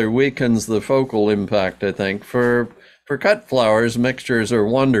together weakens the focal impact, I think. For cut flowers, mixtures are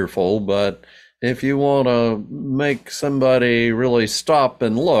wonderful, but if you want to make somebody really stop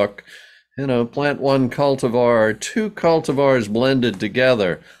and look, plant one cultivar or two cultivars blended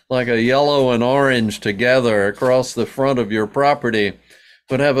together, like a yellow and orange together across the front of your property,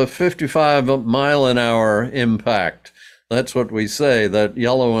 would have a 55-mile-an-hour impact. That's what we say, that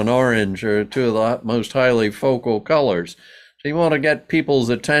yellow and orange are two of the most highly focal colors. So you want to get people's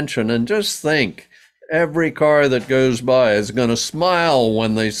attention, and just think, every car that goes by is going to smile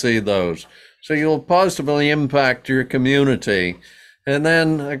when they see those. So you'll positively impact your community. And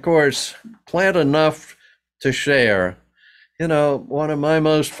then, of course, plant enough to share. One of my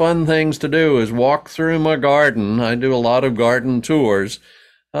most fun things to do is walk through my garden. I do a lot of garden tours.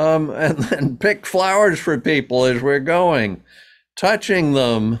 And then pick flowers for people as we're going, touching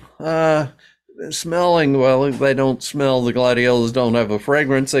them, smelling. Well, they don't smell. The gladiolas don't have a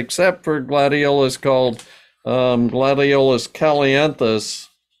fragrance, except for gladiolus called Gladiolus calianthus.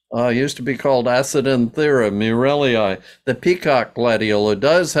 Used to be called Acidanthera murellii. The peacock gladiola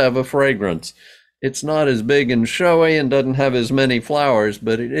does have a fragrance. It's not as big and showy and doesn't have as many flowers,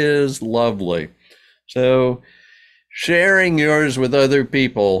 but it is lovely. So sharing yours with other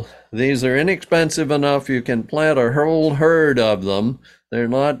people. These are inexpensive enough. You can plant a whole herd of them. They're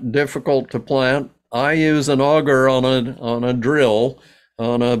not difficult to plant. I use an auger on a drill,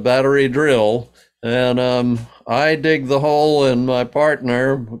 on a battery drill, and I dig the hole, and my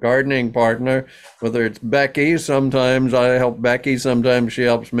partner, gardening partner, whether it's Becky, sometimes I help Becky, sometimes she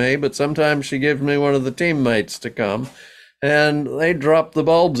helps me, but sometimes she gives me one of the teammates to come, and they drop the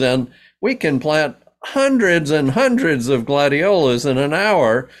bulbs in. We can plant hundreds and hundreds of gladiolas in an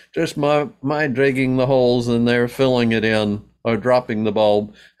hour, just my digging the holes and they're filling it in or dropping the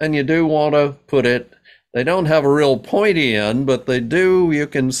bulb. And you do want to put it, they don't have a real pointy end, but they do, you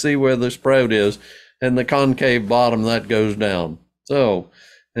can see where the sprout is, and the concave bottom that goes down. So,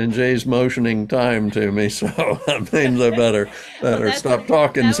 and Jay's motioning time to me, so that means I better stop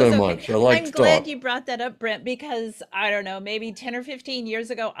talking so much. I like to talk. I'm glad you brought that up, Brent, because I don't know, maybe 10 or 15 years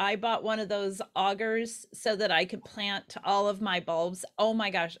ago, I bought one of those augers so that I could plant all of my bulbs. Oh my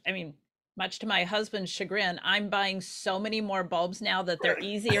gosh. I mean, much to my husband's chagrin, I'm buying so many more bulbs now that they're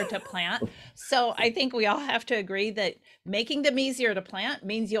easier to plant. So I think we all have to agree that making them easier to plant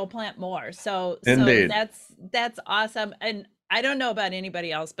means you'll plant more. So that's awesome. And I don't know about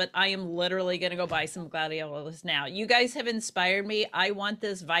anybody else, but I am literally going to go buy some gladiolus now. You guys have inspired me. I want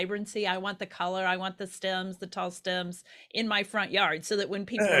this vibrancy. I want the color. I want the stems, the tall stems in my front yard, so that when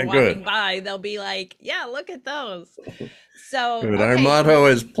people are walking by, they'll be like, yeah, look at those. So good. Okay. Our motto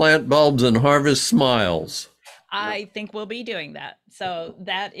is plant bulbs and harvest smiles. I think we'll be doing that. So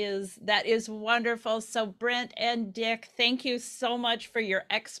that is wonderful. So Brent and Dick, thank you so much for your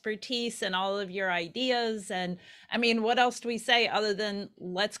expertise and all of your ideas. And I mean, what else do we say other than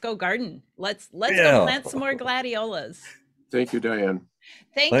let's go garden? Let's go plant some more gladiolas. Thank you, Diane.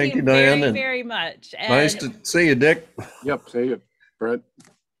 Thank you, Diane, very much. And nice to see you, Dick. Yep, see you, Brent.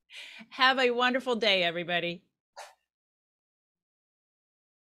 Have a wonderful day, everybody.